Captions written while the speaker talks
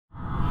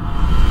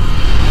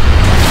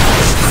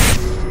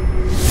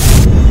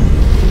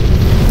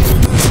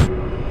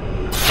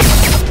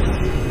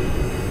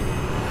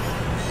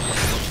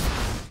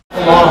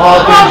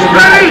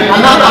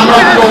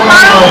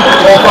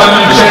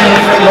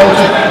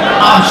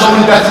It's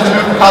only better than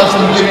Mick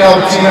McAllister and Jimmy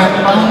Albertina.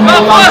 And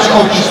all those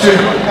coaches do.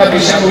 Every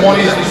single one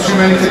is, there's too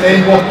many to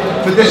name, but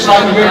for this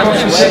fight we work on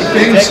specific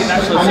things, and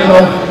you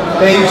know,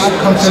 Dave's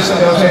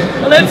consistently on it.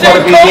 You've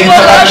got to be the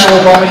intellectual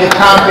bomber, you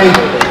can't be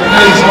the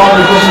crazy one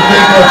who doesn't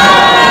think of.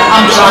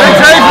 I'm trying,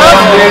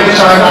 I'm really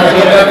trying, and I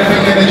give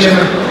everything in the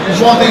gym.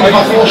 There's one thing, if I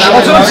fall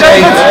short in my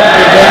game, it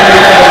won't be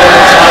for the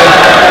other side.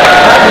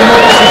 You know,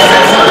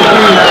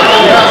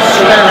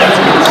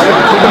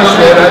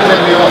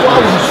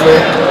 this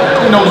is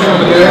he knows we're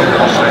going to do it.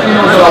 He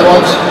knows what I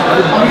want.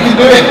 And we can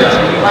do it.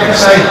 Like I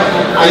say,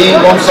 I ain't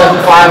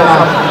 175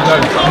 now.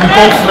 We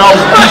both know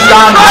he's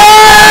down. I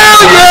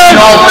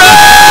know.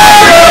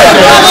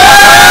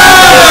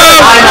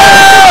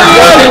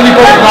 One thing we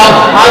both know,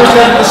 I was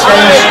there at the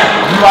scales.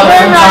 You had a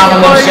fun time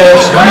on them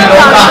scales. We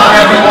know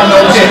that. Everyone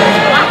knows it.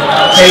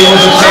 Tables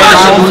are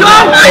turned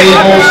around.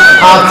 Tables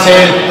are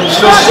turned.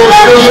 Still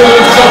moving.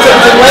 Still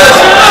tempting worse.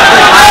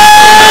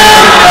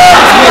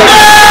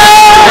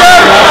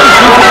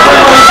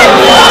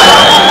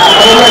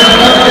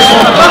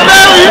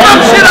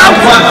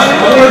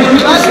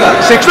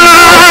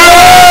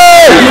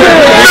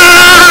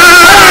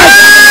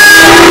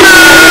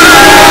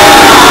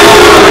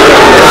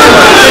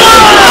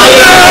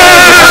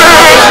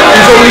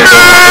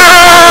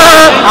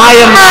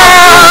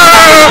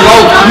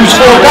 Who's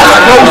fought better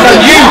close than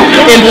you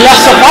in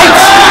lesser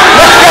fights?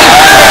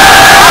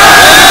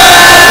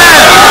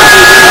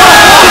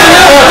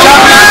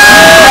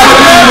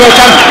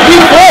 You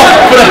fought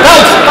for a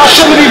belt that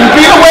shouldn't have even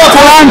been a world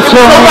title.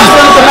 No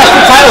wrestling a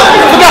domestic title.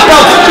 Forget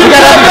belts,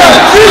 forget everything.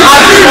 I just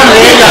want to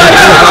hear you.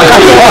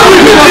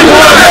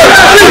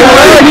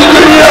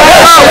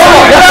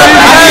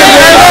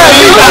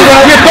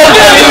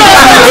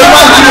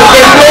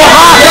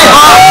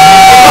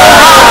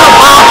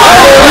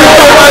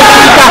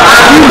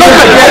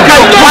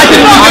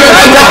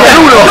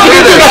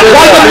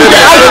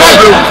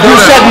 You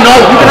said no.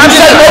 You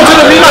said no to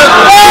the rematch.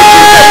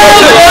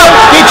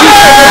 Did you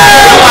say no?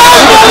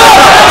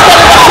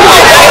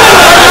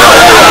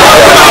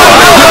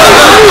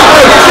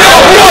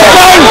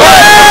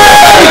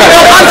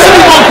 Answer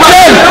me one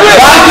question.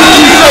 Why did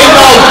you say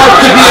no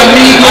to the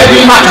immediate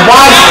rematch?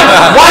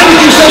 Why did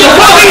you say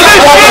no?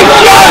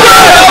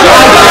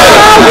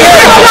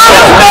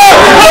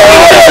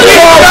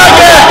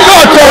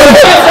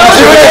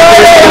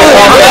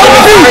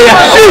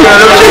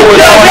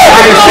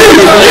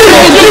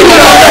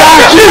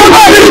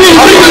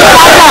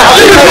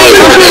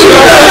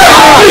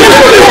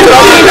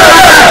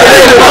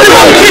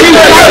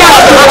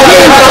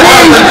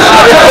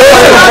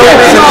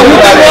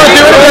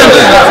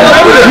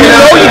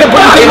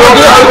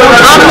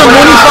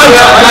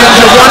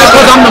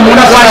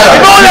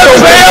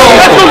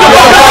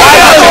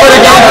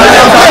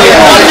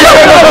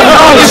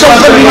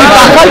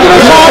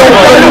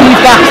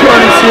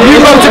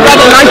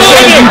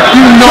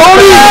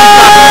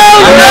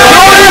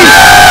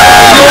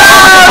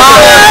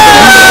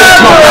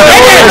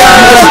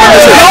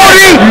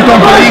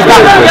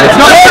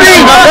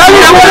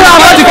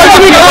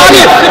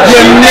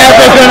 You're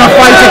never gonna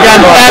fight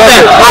again, ever.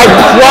 I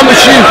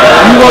promise you,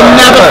 you will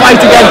never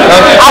fight again.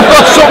 I've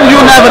got something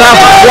you'll never have.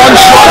 One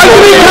shot.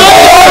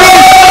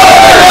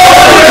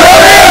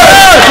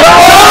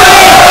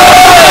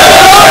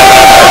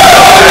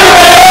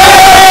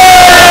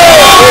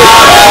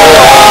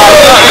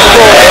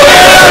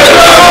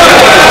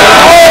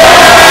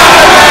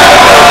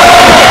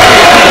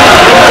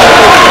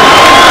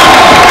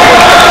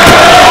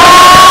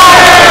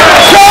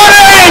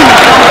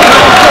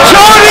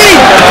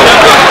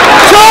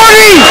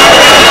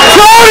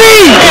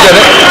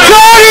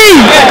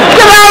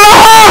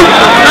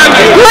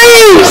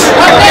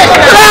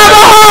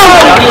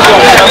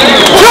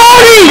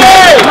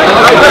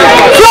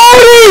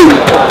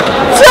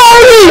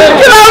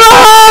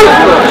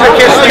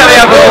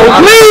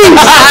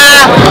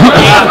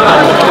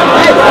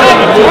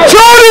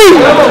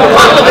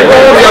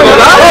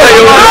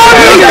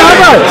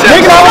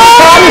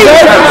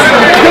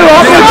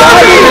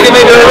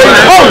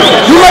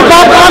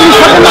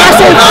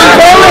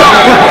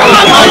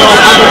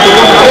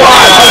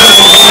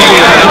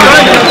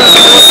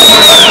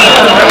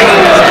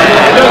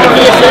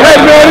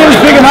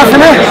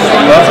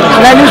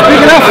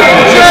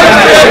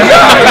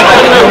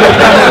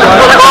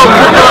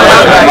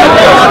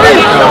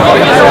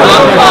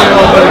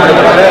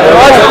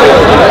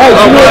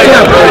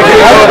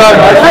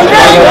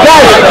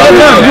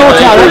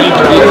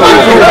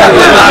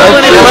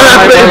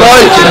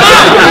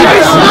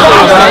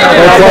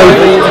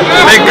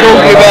 Big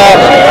cookie bar.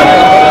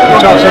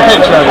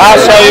 I'll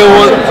show you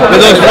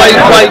with those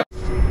white